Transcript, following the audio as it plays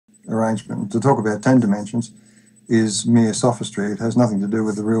arrangement. And to talk about 10 dimensions is mere sophistry. It has nothing to do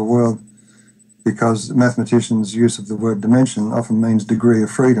with the real world, because mathematicians' use of the word dimension often means degree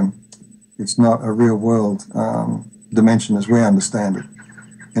of freedom. It's not a real world dimension as we understand it.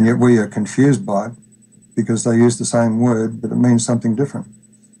 And yet we are confused by it because they use the same word, but it means something different.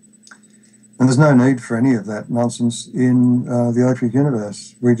 And there's no need for any of that nonsense in the electric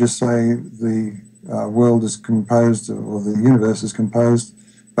universe. We just say the world is composed, or the universe is composed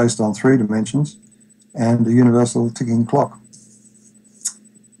based on 3 dimensions and a universal ticking clock.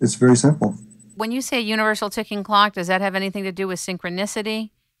 It's very simple. When you say universal ticking clock, does that have anything to do with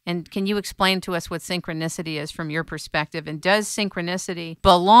synchronicity? And can you explain to us what synchronicity is from your perspective? And does synchronicity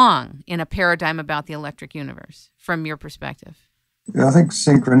belong in a paradigm about the electric universe from your perspective? Yeah, I think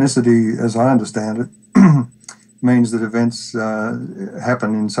synchronicity, as I understand it, means that events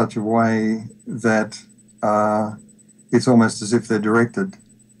happen in such a way that it's almost as if they're directed.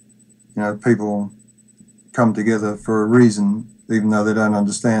 You know, people come together for a reason, even though they don't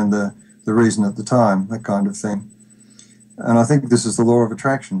understand the reason at the time, that kind of thing. And I think this is the law of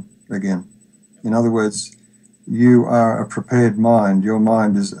attraction again. In other words, you are a prepared mind. Your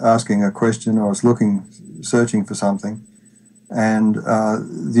mind is asking a question, or it's searching for something. And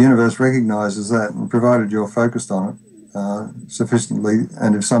the universe recognizes that, and provided you're focused on it sufficiently,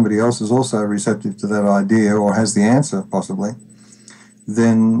 and if somebody else is also receptive to that idea or has the answer possibly,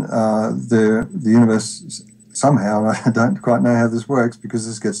 then the universe somehow, I don't quite know how this works, because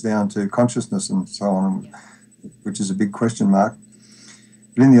this gets down to consciousness and so on, which is a big question mark.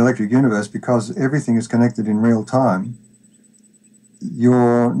 But in the electric universe, because everything is connected in real time,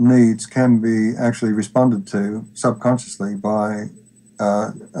 your needs can be actually responded to subconsciously by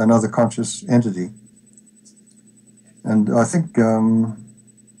another conscious entity. And I think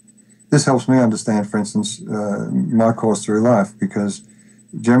this helps me understand, for instance, my course through life, because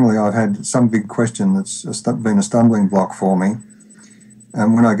generally I've had some big question that's been a stumbling block for me.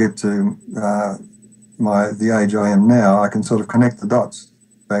 And when I get to the age I am now, I can sort of connect the dots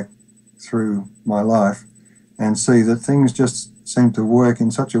back through my life and see that things just seem to work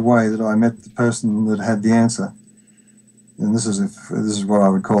in such a way that I met the person that had the answer. And this is what I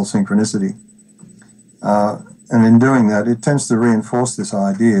would call synchronicity. And in doing that, it tends to reinforce this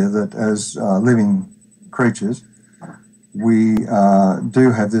idea that as living creatures, we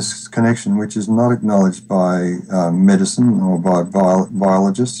do have this connection which is not acknowledged by medicine or by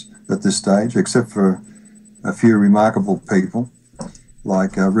biologists at this stage, except for a few remarkable people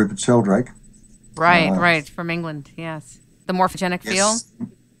like Rupert Sheldrake. Right, from England, yes. The morphogenic field?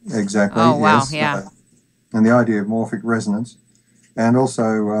 Exactly. Oh, wow, yes. yeah. And the idea of morphic resonance. And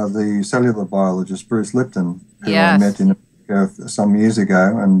also the cellular biologist, Bruce Lipton, who I met in some years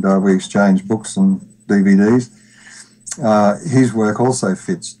ago, and we exchanged books and DVDs. His work also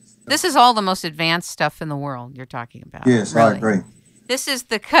fits. This is all the most advanced stuff in the world you're talking about. Yes, really. I agree. This is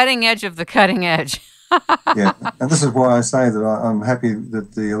the cutting edge of the cutting edge. Yeah, and this is why I say that I'm happy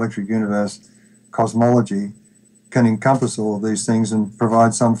that the electric universe cosmology can encompass all of these things and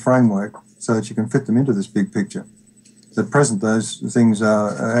provide some framework so that you can fit them into this big picture. At present, those things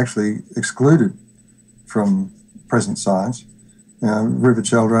are actually excluded from present science. Rupert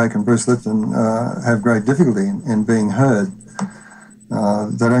Sheldrake and Bruce Lipton have great difficulty in being heard.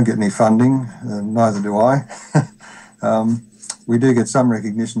 They don't get any funding, neither do I. We do get some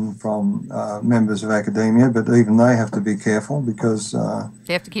recognition from members of academia, but even they have to be careful because...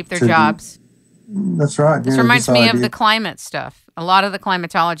 they have to keep their jobs. That's right. This reminds me of the climate stuff. A lot of the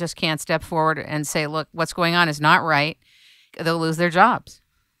climatologists can't step forward and say, look, what's going on is not right. They'll lose their jobs.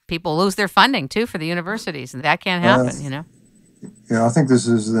 People lose their funding, too, for the universities, and that can't happen, you know? Yeah, I think this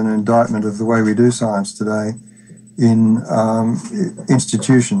is an indictment of the way we do science today in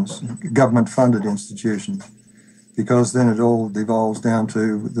institutions, government-funded institutions, because then it all devolves down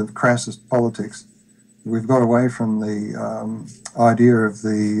to the crassest politics. We've got away from the idea of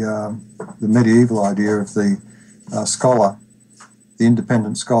the medieval idea of the scholar, the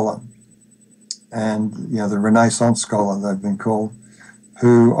independent scholar, and the Renaissance scholar they've been called,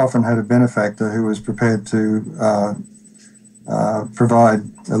 who often had a benefactor who was prepared to provide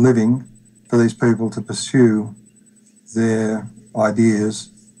a living for these people to pursue their ideas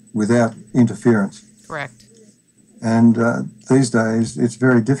without interference. Correct. And these days, it's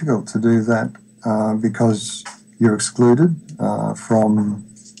very difficult to do that because you're excluded from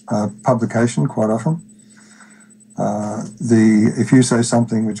publication quite often. If you say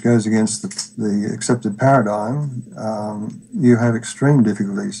something which goes against the accepted paradigm, you have extreme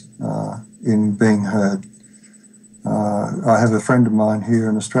difficulties in being heard. I have a friend of mine here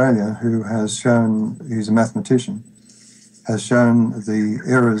in Australia who has shown, he's a mathematician, has shown the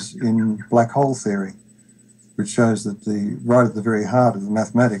errors in black hole theory, which shows that right at the very heart of the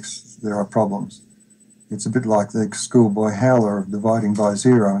mathematics, there are problems. It's a bit like the schoolboy howler of dividing by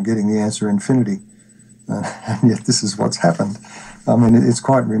zero and getting the answer infinity. And yet this is what's happened. I mean, it's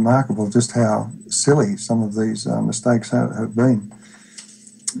quite remarkable just how silly some of these mistakes have been.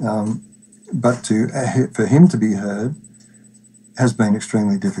 But for him to be heard has been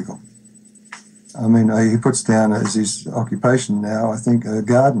extremely difficult. I mean, he puts down as his occupation now, I think, a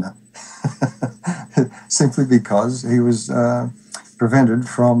gardener, simply because he was prevented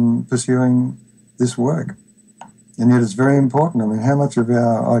from pursuing this work. And yet it's very important. I mean, how much of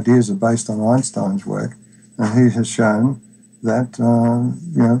our ideas are based on Einstein's work? And he has shown that,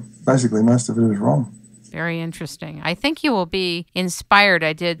 basically most of it is wrong. Very interesting. I think you will be inspired.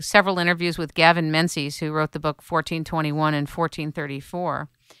 I did several interviews with Gavin Menzies, who wrote the book 1421 and 1434,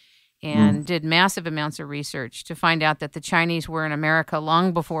 and did massive amounts of research to find out that the Chinese were in America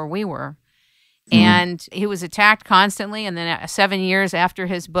long before we were. And he was attacked constantly, and then 7 years after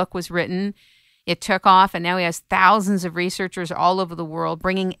his book was written, it took off, and now he has thousands of researchers all over the world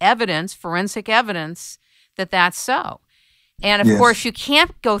bringing evidence, forensic evidence, that that's so. And of course, you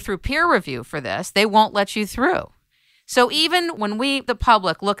can't go through peer review for this. They won't let you through. So even when we, the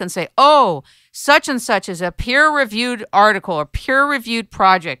public, look and say, oh, such and such is a peer-reviewed article or peer-reviewed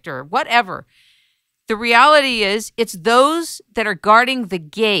project or whatever, the reality is it's those that are guarding the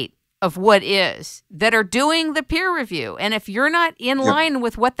gate of what is that are doing the peer review. And if you're not in line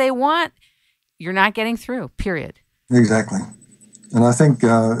with what they want, you're not getting through, period. Exactly. And I think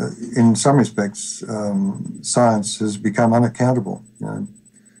in some respects, science has become unaccountable.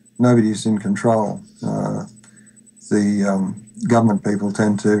 Nobody's in control. The government people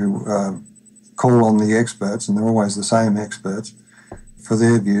tend to call on the experts, and they're always the same experts, for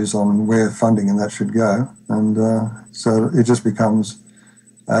their views on where funding and that should go. And so it just becomes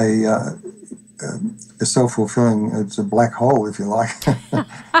a self-fulfilling, it's a black hole, if you like,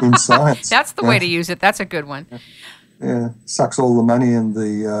 in science. That's the way to use it. That's a good one. Yeah, sucks all the money and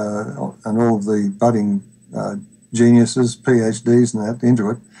all of the budding geniuses, Ph.D s and that,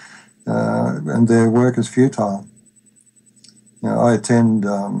 into it, and their work is futile. I attend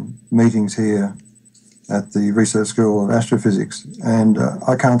meetings here at the Research School of Astrophysics, and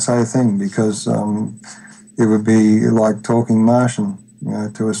I can't say a thing because it would be like talking Martian,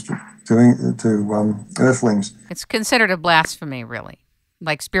 to Earthlings. It's considered a blasphemy, really,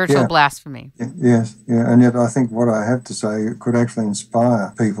 like spiritual blasphemy. Yes, and yet I think what I have to say could actually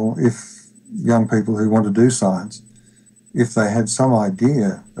inspire people, young people who want to do science, if they had some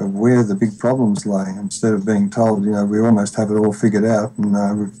idea of where the big problems lay, instead of being told, we almost have it all figured out,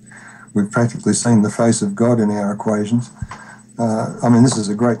 and we've practically seen the face of God in our equations. I mean, this is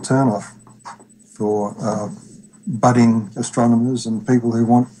a great turn-off for budding astronomers and people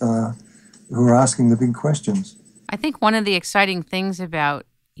who are asking the big questions. I think one of the exciting things about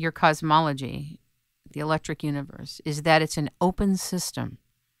your cosmology, the electric universe, is that it's an open system.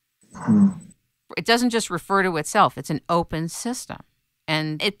 It doesn't just refer to itself. It's an open system.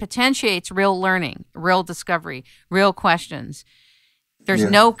 And it potentiates real learning, real discovery, real questions. There's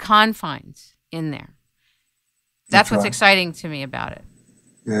no confines in there. That's what's exciting to me about it.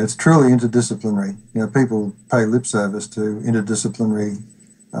 Yeah, it's truly interdisciplinary. People pay lip service to interdisciplinary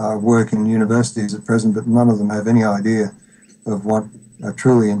work in universities at present, but none of them have any idea of what a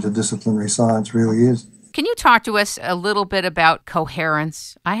truly interdisciplinary science really is. Can you talk to us a little bit about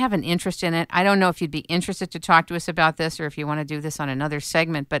coherence? I have an interest in it. I don't know if you'd be interested to talk to us about this or if you want to do this on another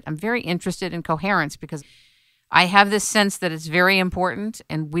segment, but I'm very interested in coherence because I have this sense that it's very important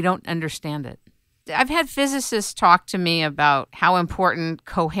and we don't understand it. I've had physicists talk to me about how important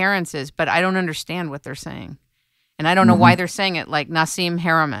coherence is, but I don't understand what they're saying. And I don't know why they're saying it. Like Nassim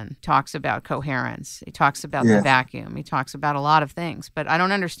Haramein talks about coherence. He talks about the vacuum. He talks about a lot of things. But I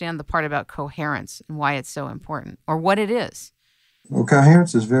don't understand the part about coherence and why it's so important or what it is. Well,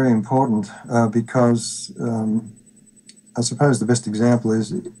 coherence is very important because I suppose the best example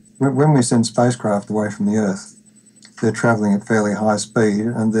is when we send spacecraft away from the Earth, they're traveling at fairly high speed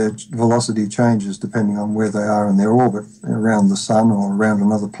and their velocity changes depending on where they are in their orbit, around the sun or around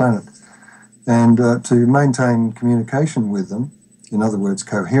another planet. And to maintain communication with them, in other words,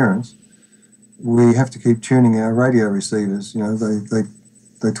 coherence, we have to keep tuning our radio receivers.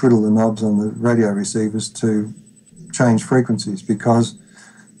 They twiddle the knobs on the radio receivers to change frequencies because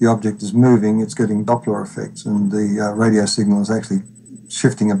the object is moving, it's getting Doppler effects, and the radio signal is actually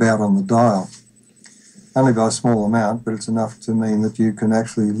shifting about on the dial. Only by a small amount, but it's enough to mean that you can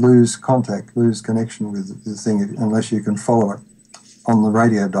actually lose contact, lose connection with the thing unless you can follow it on the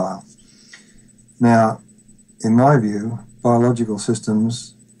radio dial. Now, in my view, biological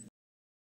systems